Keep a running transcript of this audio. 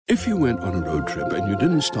If you went on a road trip and you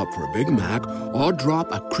didn't stop for a Big Mac or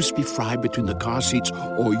drop a crispy fry between the car seats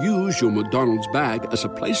or use your McDonald's bag as a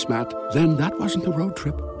placemat, then that wasn't a road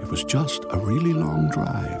trip. It was just a really long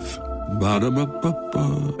drive.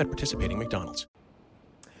 Ba-da-ba-ba-ba. At participating McDonald's.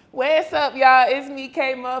 What's up, y'all? It's me,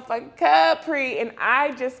 K motherfucking Kapri, and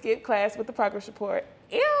I just skipped class with the progress report.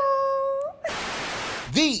 Ew.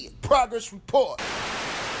 The Progress Report.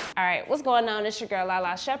 All right, what's going on? It's your girl,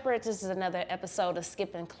 Lala Shepherd. This is another episode of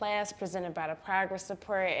Skipping Class presented by the Progress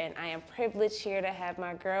Report, and I am privileged here to have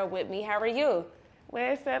my girl with me. How are you?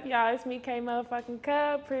 What's up, y'all? It's me, K motherfucking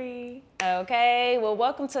Kapri. Okay, well,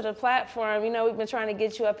 welcome to the platform. You know, we've been trying to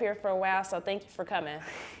get you up here for a while, so thank you for coming.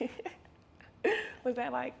 Was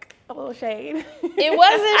that like a little shade? It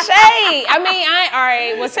wasn't shade. I mean, all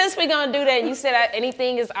right, well, since we're going to do that, you said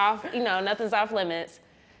anything is off, you know, nothing's off limits.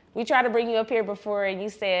 We tried to bring you up here before, and you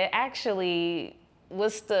said, actually,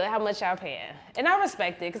 how much y'all paying? And I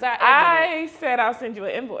respect it, because I said I'll send you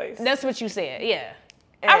an invoice. That's what you said, yeah.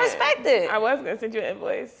 And I respect it. I was going to send you an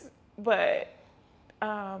invoice, but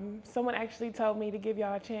someone actually told me to give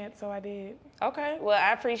y'all a chance, so I did. Okay, well,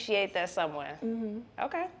 I appreciate that someone. Mm-hmm.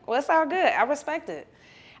 Okay, well, it's all good. I respect it.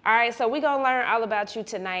 All right, so we're going to learn all about you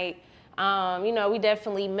tonight. You know, we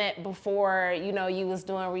definitely met before, you know, you was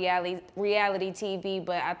doing reality TV,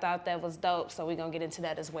 but I thought that was dope, so we're going to get into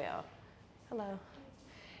that as well. Hello.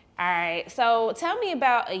 All right, so tell me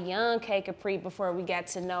about a young K Kapri before we got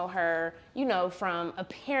to know her, you know, from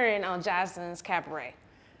appearing on Joseline's Cabaret.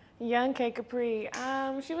 Young K Kapri,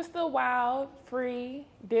 she was still wild, free,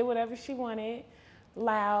 did whatever she wanted,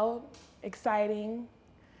 loud, exciting.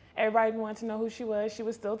 Everybody wanted to know who she was. She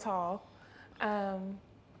was still tall.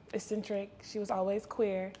 Eccentric. She was always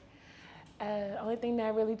queer. Only thing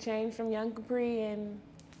that really changed from young Kapri and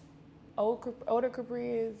older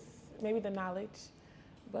Kapri is maybe the knowledge.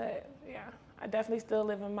 But yeah, I definitely still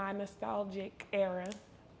live in my nostalgic era.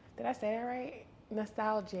 Did I say that right?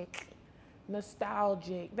 Nostalgic.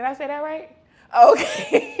 Did I say that right?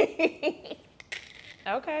 Okay.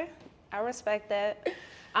 Okay, I respect that.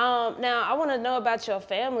 Now, I want to know about your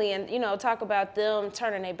family and, you know, talk about them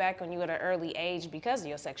turning their back on you at an early age because of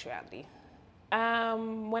your sexuality.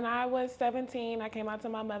 When I was 17, I came out to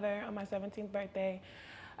my mother on my 17th birthday.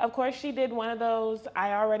 Of course, she did one of those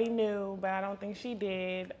I already knew, but I don't think she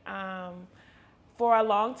did. For a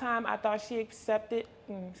long time, I thought she accepted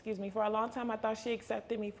me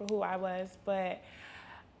for who I was, but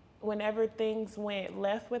whenever things went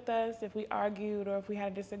left with us, if we argued or if we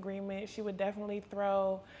had a disagreement, she would definitely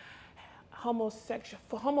throw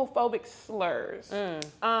homophobic slurs.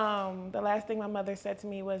 The last thing my mother said to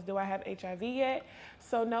me was, "Do I have HIV yet?"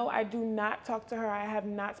 So no, I do not talk to her. I have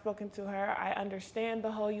not spoken to her. I understand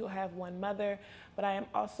the whole you have one mother, but I am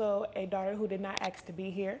also a daughter who did not ask to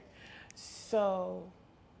be here. So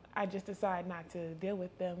I just decided not to deal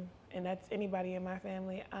with them. And that's anybody in my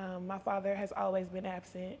family. My father has always been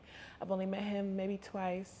absent. I've only met him maybe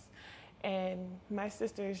twice. And my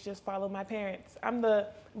sisters just follow my parents. I'm the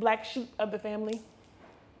black sheep of the family.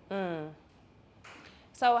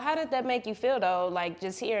 So how did that make you feel, though, like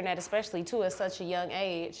just hearing that, especially, too, at such a young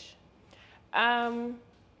age?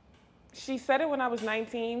 She said it when I was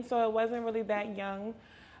 19, so it wasn't really that young.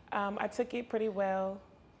 I took it pretty well.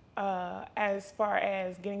 As far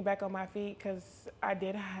as getting back on my feet, because I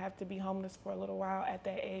did have to be homeless for a little while at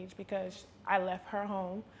that age because I left her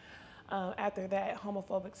home after that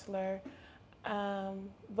homophobic slur.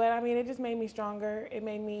 But I mean, it just made me stronger. It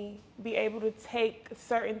made me be able to take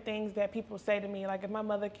certain things that people say to me. Like if my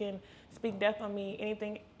mother can speak death on me,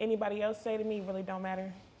 anything anybody else say to me really don't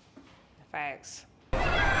matter. Facts.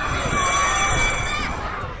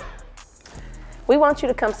 We want you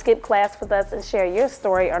to come skip class with us and share your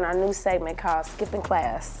story on our new segment called Skipping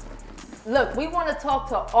Class. Look, we want to talk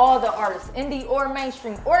to all the artists, indie or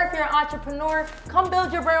mainstream, or if you're an entrepreneur, come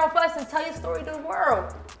build your brand with us and tell your story to the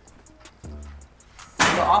world.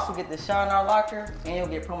 You'll also get the shot in our locker, and you'll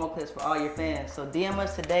get promo clips for all your fans. So DM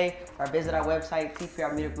us today or visit our website,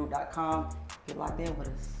 tprmediagroup.com. Get locked in with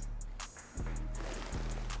us.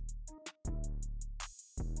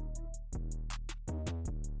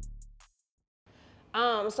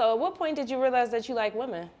 So at what point did you realize that you like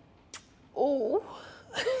women? Ooh.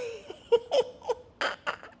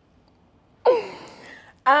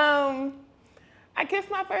 I kissed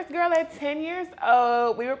my first girl at 10 years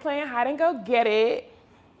old. We were playing hide and go get it.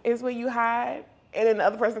 It's when you hide and then the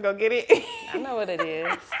other person go get it. I know what it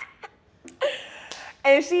is.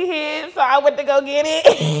 And she hid, so I went to go get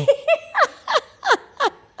it.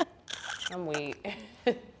 I'm weak.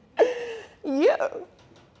 Yeah.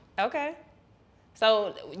 Okay.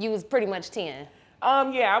 So you was pretty much 10.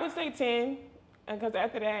 Yeah, I would say 10. because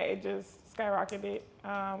after that, it just skyrocketed.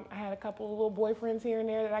 I had a couple of little boyfriends here and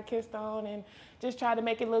there that I kissed on and just tried to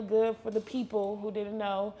make it look good for the people who didn't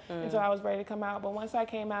know until I was ready to come out. But once I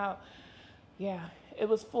came out, yeah, it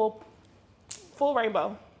was full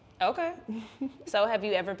rainbow. Okay. So have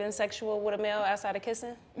you ever been sexual with a male outside of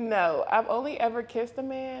kissing? No, I've only ever kissed a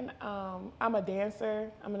man. I'm a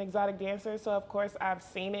dancer. I'm an exotic dancer, so of course I've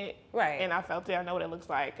seen it. Right. And I felt it. I know what it looks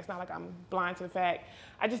like. It's not like I'm blind to the fact.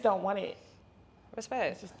 I just don't want it.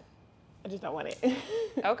 Respect. I just don't want it.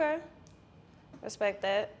 Okay. Respect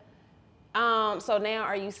that. So now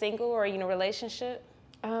are you single or are you in a relationship?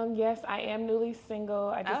 Yes, I am newly single.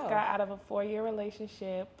 I just Oh. got out of a 4-year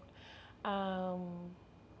relationship.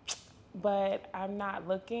 But I'm not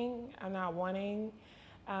looking. I'm not wanting.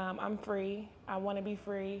 I'm free. I want to be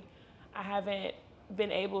free. I haven't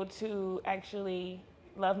been able to actually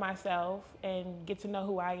love myself and get to know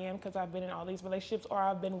who I am because I've been in all these relationships or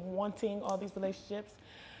I've been wanting all these relationships.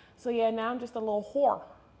 So yeah, now I'm just a little whore.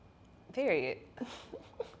 Period.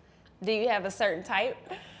 Do you have a certain type?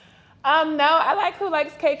 No, I like who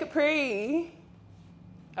likes Kapri.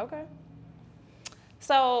 Okay.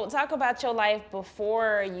 So talk about your life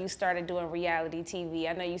before you started doing reality TV.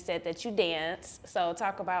 I know you said that you dance, so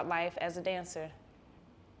talk about life as a dancer.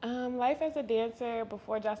 Life as a dancer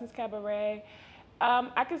before Joseline's Cabaret,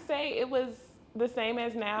 I could say it was the same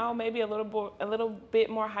as now, maybe a little bit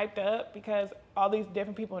more hyped up because all these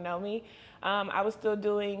different people know me. I was still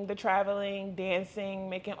doing the traveling, dancing,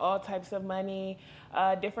 making all types of money,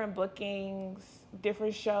 different bookings,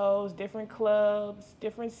 different shows, different clubs,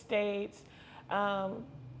 different states.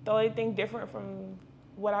 The only thing different from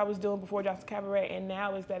what I was doing before Joseline's Cabaret and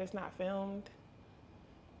now is that it's not filmed.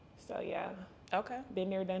 So yeah. Okay. Been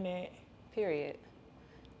there, done that. Period.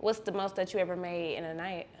 What's the most that you ever made in a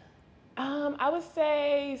night? I would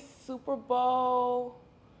say Super Bowl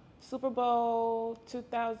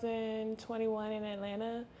 2021 in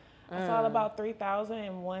Atlanta. I saw about 3,000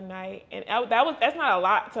 in one night, and that's not a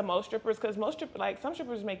lot to most strippers because most strippers, like some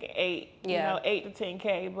strippers making 8 to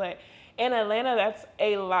 10K, but in Atlanta that's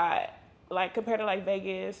a lot. Like compared to like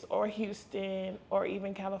Vegas or Houston or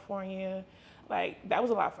even California, like that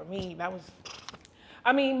was a lot for me. But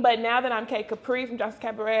now that I'm Kapri from Joseline's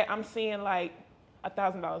Cabaret, I'm seeing like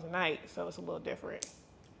 $1,000 a night, so it's a little different.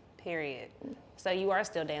 Period. So you are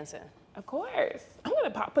still dancing? Of course. I'm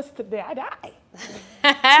gonna pop pussy till the day I die.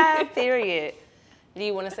 Period. Do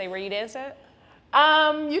you want to say where you dance at?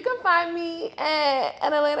 You can find me at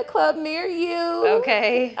an Atlanta club near you.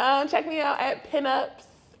 Okay. Check me out at Pinups,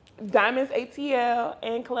 Diamonds ATL,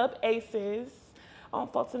 and Club Aces on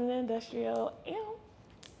Fulton and Industrial.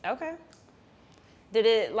 Okay. Did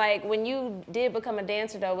it, like, when you did become a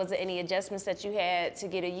dancer, though, was there any adjustments that you had to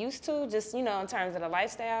get used to, just, in terms of the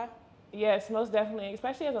lifestyle? Yes, most definitely,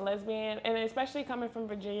 especially as a lesbian, and especially coming from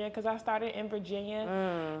Virginia, because I started in Virginia,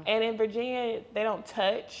 and in Virginia, they don't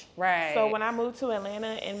touch. Right. So when I moved to Atlanta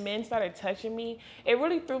and men started touching me, it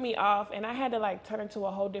really threw me off, and I had to, like, turn into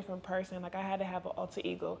a whole different person. Like, I had to have an alter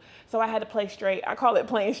ego. So I had to play straight. I call it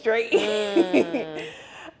playing straight.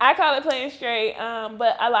 I call it playing straight,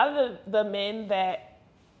 but a lot of the men that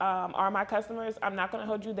are my customers, I'm not gonna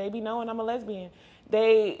hold you, they be knowing I'm a lesbian.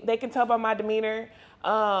 They can tell by my demeanor,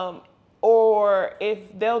 or if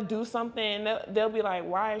they'll do something, they'll be like,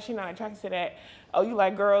 why is she not attracted to that? Oh, you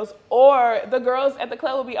like girls? Or the girls at the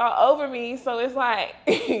club will be all over me, so it's like,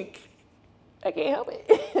 I can't help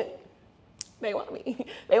it. They want me.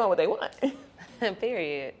 They want what they want.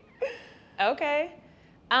 Period. Okay.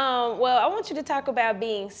 Well, I want you to talk about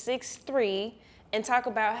being 6'3" and talk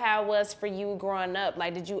about how it was for you growing up.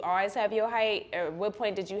 Like, did you always have your height? Or at what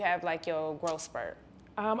point did you have, like, your growth spurt?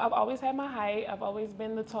 I've always had my height. I've always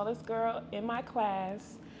been the tallest girl in my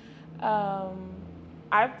class. I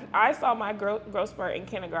saw my growth spurt in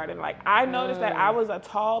kindergarten. Like, I noticed that I was a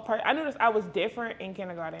tall person. I noticed I was different in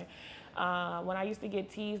kindergarten. When I used to get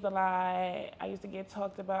teased a lot, I used to get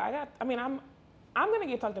talked about. I'm gonna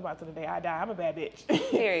get talked about to the day I die. I'm a bad bitch.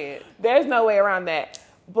 Period. There's no way around that.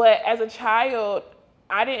 But as a child,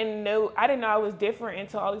 I didn't know I was different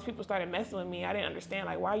until all these people started messing with me. I didn't understand,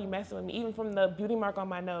 like, why are you messing with me? Even from the beauty mark on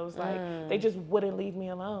my nose, like, they just wouldn't leave me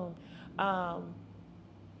alone.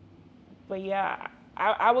 But yeah,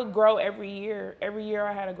 I would grow every year. Every year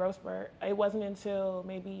I had a growth spurt. It wasn't until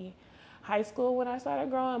maybe high school when I started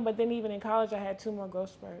growing, but then even in college I had 2 more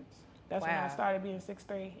growth spurts. That's when I started being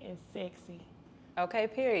 6'3" and sexy. Okay,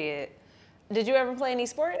 period. Did you ever play any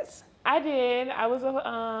sports? I did. I was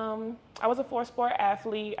a 4-sport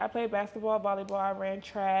athlete. I played basketball, volleyball, I ran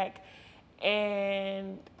track,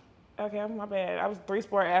 and my bad. I was a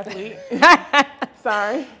 3-sport athlete.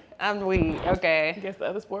 Sorry. I'm weed. Okay. I guess the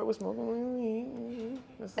other sport was smoking weed.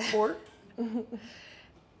 That's a sport.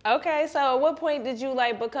 Okay, so at what point did you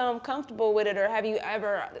like become comfortable with it, or have you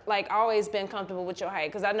ever like always been comfortable with your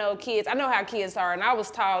height? Because I know how kids are, and I was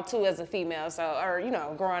tall too as a female, so, or you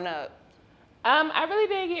know, growing up. I really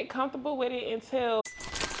didn't get comfortable with it until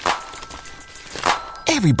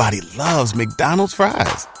Everybody loves McDonald's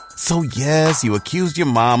fries. So yes, you accused your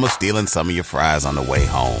mom of stealing some of your fries on the way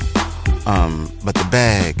home. But the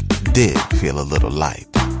bag did feel a little light.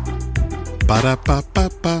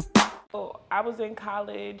 Ba-da-ba-ba-ba. I was in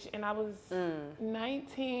college and I was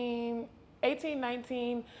 18,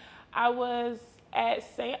 19. I was at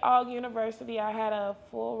St. Aug University. I had a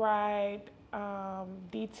full ride,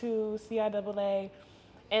 D2, CIAA.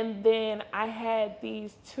 And then I had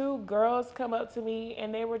these two girls come up to me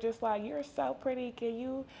and they were just like, "You're so pretty. Can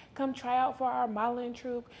you come try out for our modeling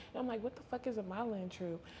troupe?" And I'm like, "What the fuck is a modeling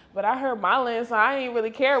troupe?" But I heard modeling, so I didn't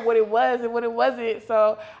really care what it was and what it wasn't.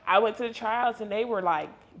 So I went to the tryouts and they were like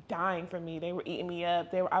dying for me. They were eating me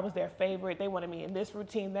up. I was their favorite. They wanted me in this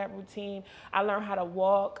routine, that routine. I learned how to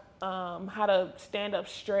walk, how to stand up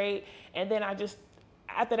straight. And then after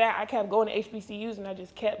that, I kept going to HBCUs and I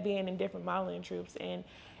just kept being in different modeling troupes. And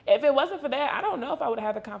if it wasn't for that, I don't know if I would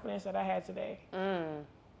have the confidence that I had today.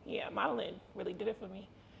 Yeah, modeling really did it for me.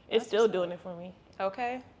 It's still doing it for me.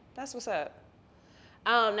 Okay, that's what's up.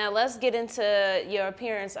 Now let's get into your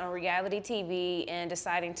appearance on reality TV and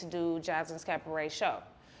deciding to do Joseline's Cabaret show.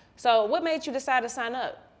 So what made you decide to sign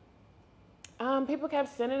up? People kept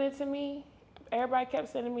sending it to me. Everybody kept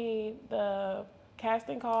sending me the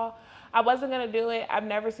casting call. I wasn't gonna do it. I've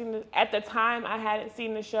never seen it. At the time, I hadn't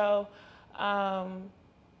seen the show.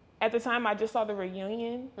 At the time, I just saw the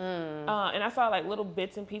reunion. And I saw like little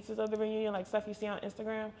bits and pieces of the reunion, like stuff you see on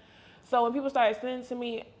Instagram. So when people started sending it to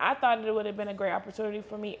me, I thought it would have been a great opportunity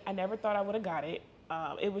for me. I never thought I would have got it.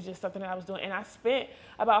 It was just something that I was doing. And I spent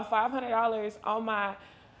about $500 on my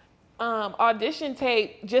audition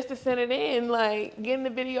tape just to send it in, like getting the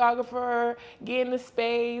videographer, getting the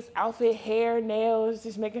space, outfit, hair, nails,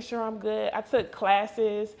 just making sure I'm good. I took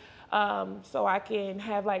classes so I can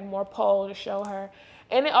have like more pole to show her.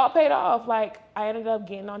 And it all paid off. Like I ended up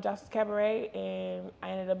getting on Joseline's Cabaret and I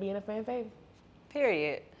ended up being a fan favorite.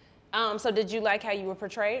 Period. So did you like how you were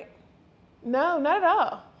portrayed? No, not at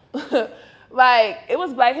all. Like, it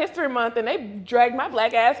was Black History Month and they dragged my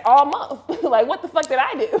black ass all month. Like, what the fuck did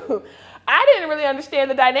I do? I didn't really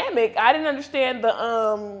understand the dynamic. I didn't understand the,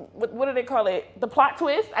 what do they call it? The plot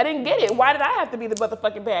twist. I didn't get it. Why did I have to be the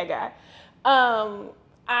motherfucking bad guy?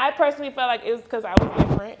 I personally felt like it was because I was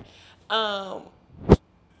different. I'm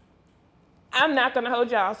not gonna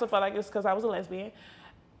hold you. I also felt like it was because I was a lesbian.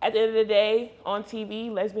 At the end of the day, on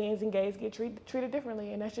TV, lesbians and gays get treated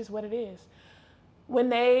differently, and that's just what it is. When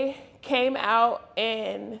they came out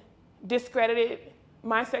and discredited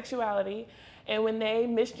my sexuality, and when they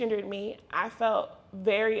misgendered me, I felt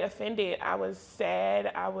very offended. I was sad,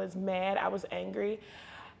 I was mad, I was angry.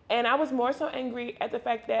 And I was more so angry at the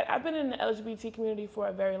fact that I've been in the LGBT community for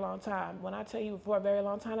a very long time. When I tell you for a very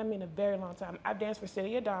long time, I mean a very long time. I've danced for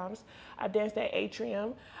City of Doms, I danced at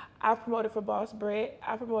Atrium, I've promoted for Boss Brit,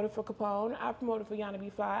 I've promoted for Capone, I've promoted for Yana B.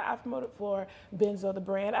 Fly, I've promoted for Benzo the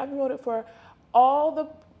brand, I've promoted for all the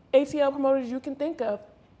ATL promoters you can think of.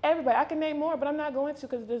 Everybody, I can name more, but I'm not going to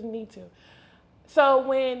because it doesn't need to. So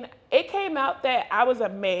when it came out that I was a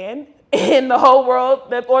man in the whole world,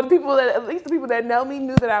 or the people that, at least the people that know me,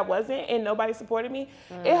 knew that I wasn't and nobody supported me,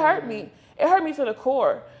 it hurt me. It hurt me to the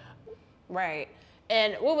core. Right.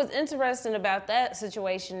 And what was interesting about that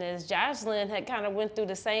situation is Joseline had kind of went through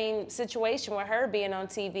the same situation with her being on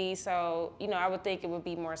TV. So, you know, I would think it would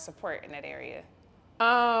be more support in that area.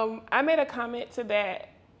 I made a comment to that,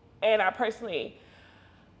 and I personally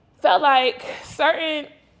felt like certain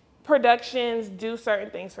productions do certain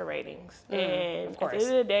things for ratings. And at the end of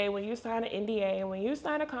the day, when you sign an NDA and when you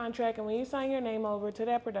sign a contract and when you sign your name over to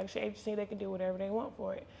that production agency, they can do whatever they want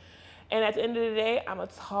for it. And at the end of the day, I'm a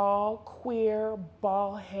tall, queer,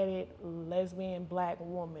 bald-headed, lesbian, black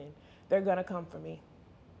woman. They're gonna come for me.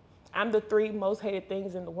 I'm the 3 most hated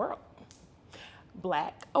things in the world.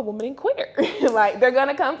 Black, a woman, and queer. Like, they're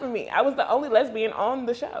gonna come for me. I was the only lesbian on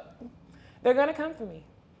the show. They're gonna come for me.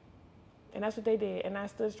 And that's what they did, and I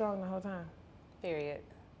stood strong the whole time. Period.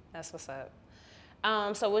 That's what's up.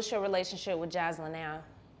 So what's your relationship with Joseline now?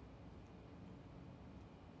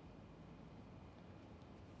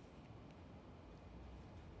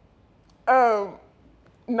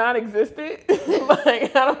 Non-existent.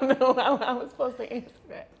 Like, I don't know how I was supposed to answer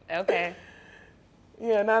that. Okay.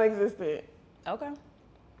 Yeah, non-existent. Okay.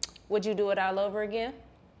 Would you do it all over again?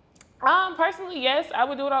 Personally, yes, I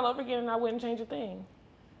would do it all over again and I wouldn't change a thing.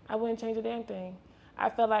 I wouldn't change a damn thing. I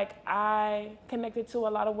feel like I connected to a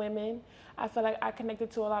lot of women. I feel like I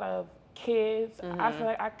connected to a lot of kids. I feel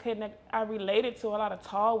like I related to a lot of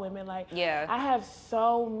tall women. Like, I have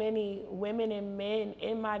so many women and men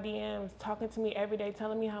in my DMs talking to me every day,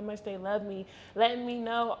 telling me how much they love me, letting me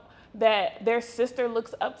know that their sister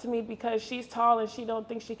looks up to me because she's tall and she don't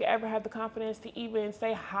think she could ever have the confidence to even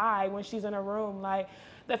say hi when she's in a room. Like,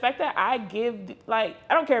 the fact that I give, like,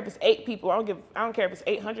 I don't care if it's 8 people, I don't care if it's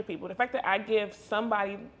 800 people. The fact that I give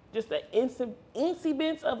somebody just the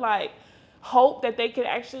incidence of like hope that they can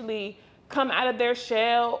actually come out of their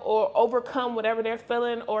shell or overcome whatever they're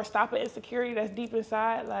feeling or stop an insecurity that's deep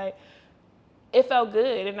inside, like, it felt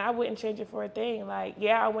good and I wouldn't change it for a thing. Like,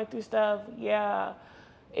 yeah, I went through stuff. Yeah,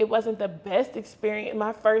 it wasn't the best experience,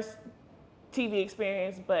 my first TV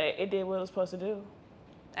experience, but it did what it was supposed to do.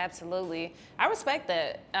 Absolutely. I respect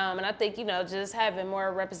that. And I think, just having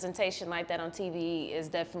more representation like that on TV is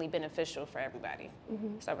definitely beneficial for everybody.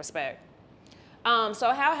 So respect.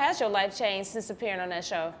 So how has your life changed since appearing on that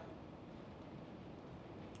show?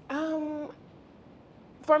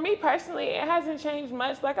 For me personally, it hasn't changed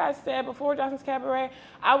much. Like I said, before Joseline's Cabaret,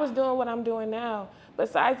 I was doing what I'm doing now.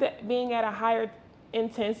 Besides it being at a higher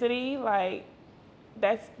intensity, like,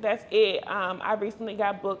 that's it. I recently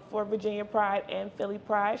got booked for Virginia Pride and Philly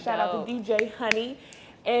Pride. Shout out to DJ Honey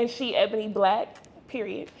and She Ebony Black,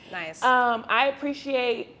 period. Nice. I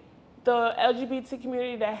appreciate the LGBT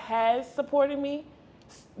community that has supported me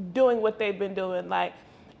doing what they've been doing. Like,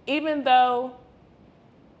 even though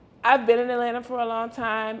I've been in Atlanta for a long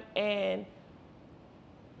time and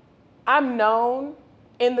I'm known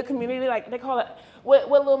in the community, like they call it, what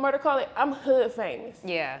Lil Murder call it, I'm hood famous.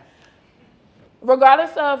 Yeah.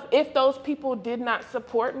 Regardless of if those people did not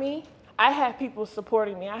support me, I have people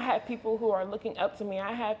supporting me. I have people who are looking up to me.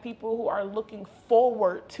 I have people who are looking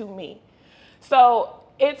forward to me. So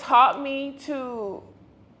it taught me to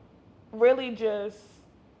really just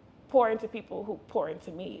pour into people who pour into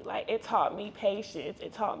me. Like, it taught me patience.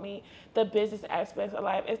 It taught me the business aspects of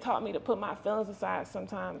life. It taught me to put my feelings aside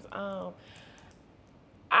sometimes.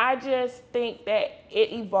 I just think that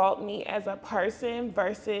it evolved me as a person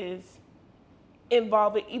versus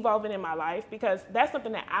evolving in my life, because that's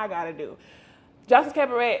something that I gotta do. Joseline's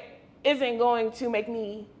Cabaret isn't going to make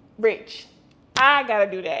me rich. I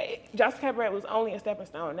gotta do that. Joseline's Cabaret was only a stepping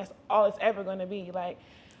stone. That's all it's ever gonna be. Like,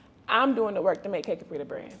 I'm doing the work to make Kapri the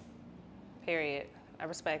brand. Period. I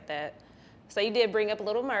respect that. So you did bring up a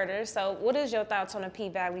little murder. So what is your thoughts on the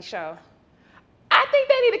P-Valley show? I think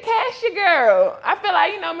they need to cast your girl. I feel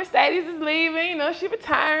like, Mercedes is leaving, she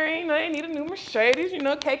retiring, they need a new Mercedes,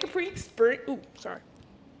 Kapri experience. Ooh, sorry.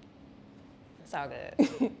 It's all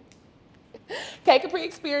good. Kapri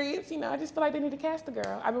experience, I just feel like they need to cast the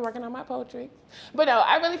girl. I've been working on my poetry. But no,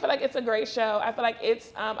 I really feel like it's a great show. I feel like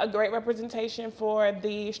it's a great representation for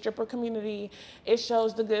the stripper community. It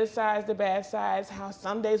shows the good sides, the bad sides, how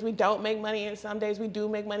some days we don't make money and some days we do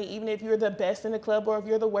make money. Even if you're the best in the club or if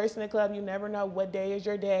you're the worst in the club, you never know what day is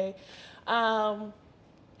your day. I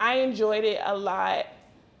enjoyed it a lot.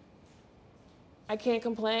 I can't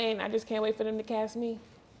complain. I just can't wait for them to cast me.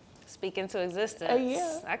 Speak into existence.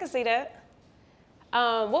 Yeah. I can see that.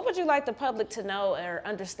 What would you like the public to know or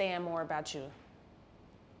understand more about you?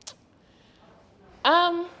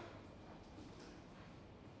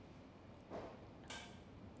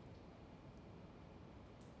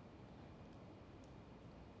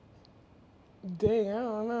 Dang, I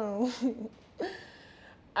don't know.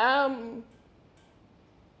 I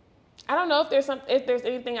don't know if there's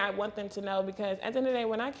anything I want them to know, because at the end of the day,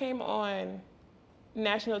 when I came on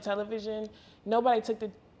national television, nobody took the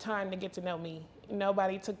time to get to know me.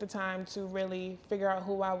 Nobody took the time to really figure out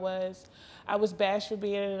who I was. I was bashed for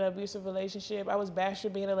being in an abusive relationship. I was bashed for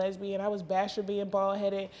being a lesbian. I was bashed for being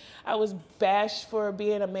bald-headed. I was bashed for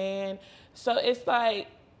being a man. So it's like,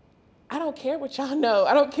 I don't care what y'all know.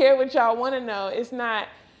 I don't care what y'all want to know.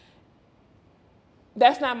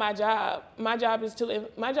 That's not my job. My job is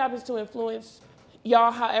to influence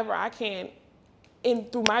y'all however I can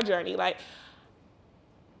through my journey. Like,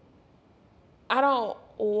 I don't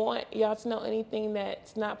want y'all to know anything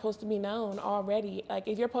that's not supposed to be known already. Like,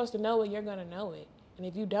 if you're supposed to know it, you're gonna know it. And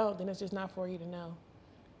if you don't, then it's just not for you to know.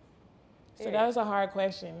 So that was a hard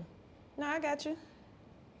question. No, I got you.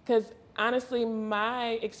 Because honestly,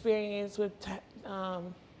 my experience with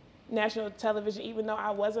national television, even though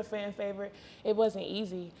I was a fan favorite, it wasn't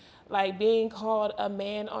easy. Like, being called a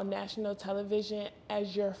man on national television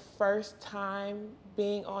as your first time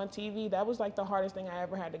being on TV, that was like the hardest thing I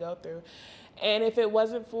ever had to go through. And if it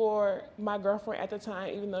wasn't for my girlfriend at the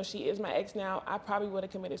time, even though she is my ex now, I probably would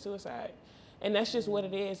have committed suicide. And that's just what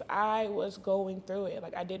it is. I was going through it.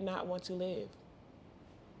 Like, I did not want to live.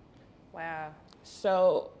 Wow.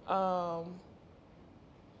 So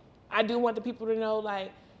I do want the people to know,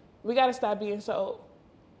 like, we got to stop being so,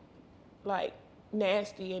 like,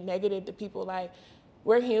 nasty and negative to people. Like,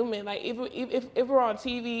 we're human. Like, if we're on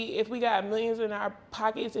TV, if we got millions in our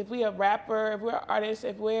pockets, if we a rapper, if we're artists,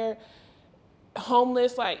 if we're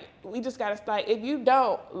homeless, like, we just got to start. If you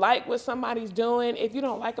don't like what somebody's doing, if you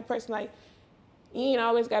don't like a person, like, you ain't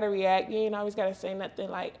always got to react. You ain't always got to say nothing.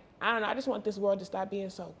 Like, I don't know. I just want this world to stop being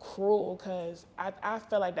so cruel, because I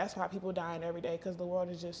feel like that's why people dying every day, because the world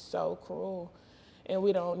is just so cruel. And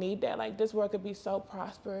we don't need that. Like, this world could be so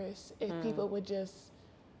prosperous if people would just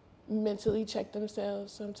mentally check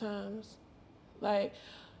themselves sometimes. Like,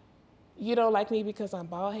 you don't like me because I'm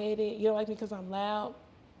bald-headed. You don't like me because I'm loud.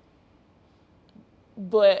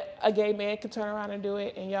 But a gay man could turn around and do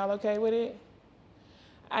it, and y'all okay with it?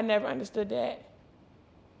 I never understood that.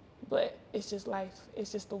 But it's just life.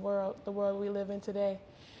 It's just the world we live in today.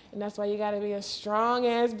 And that's why you gotta be a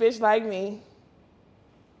strong-ass bitch like me.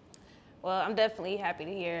 Well, I'm definitely happy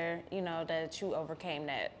to hear, you know, that you overcame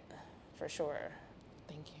that, for sure.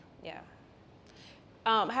 Thank you. Yeah.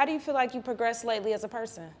 How do you feel like you progressed lately as a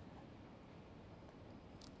person?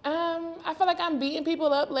 I feel like I'm beating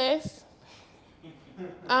people up less.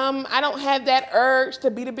 I don't have that urge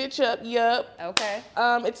to beat a bitch up, Okay.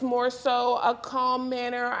 It's more so a calm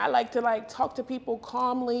manner. I like to, like, talk to people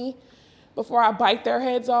calmly before I bite their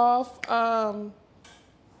heads off.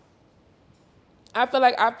 I feel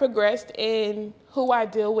like I've progressed in who I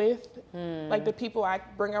deal with, like the people I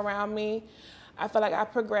bring around me. I feel like I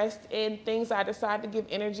progressed in things I decide to give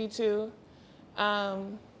energy to. I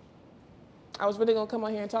was really gonna come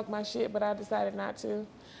on here and talk my shit, but I decided not to.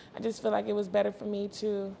 I just feel like it was better for me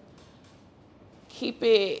to keep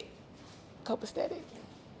it copacetic.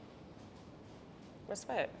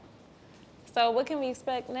 Respect. So what can we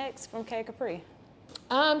expect next from K Kapri?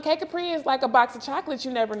 K Kapri is like a box of chocolates.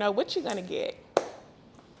 You never know what you're gonna get.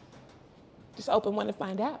 Just open one and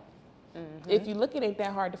find out. If you look, it ain't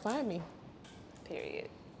that hard to find me. Period.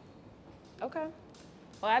 Okay.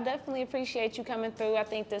 Well, I definitely appreciate you coming through. I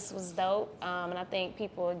think this was dope, and I think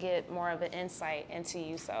people will get more of an insight into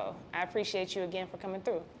you. So I appreciate you again for coming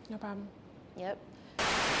through. No problem. Yep.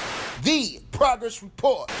 The Progress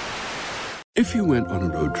Report. If you went on a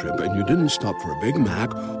road trip and you didn't stop for a Big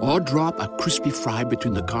Mac or drop a crispy fry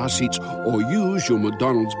between the car seats or use your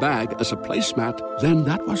McDonald's bag as a placemat, then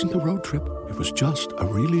that wasn't a road trip. It was just a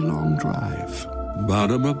really long drive.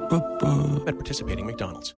 Ba-da-ba-ba-ba. At participating McDonald's.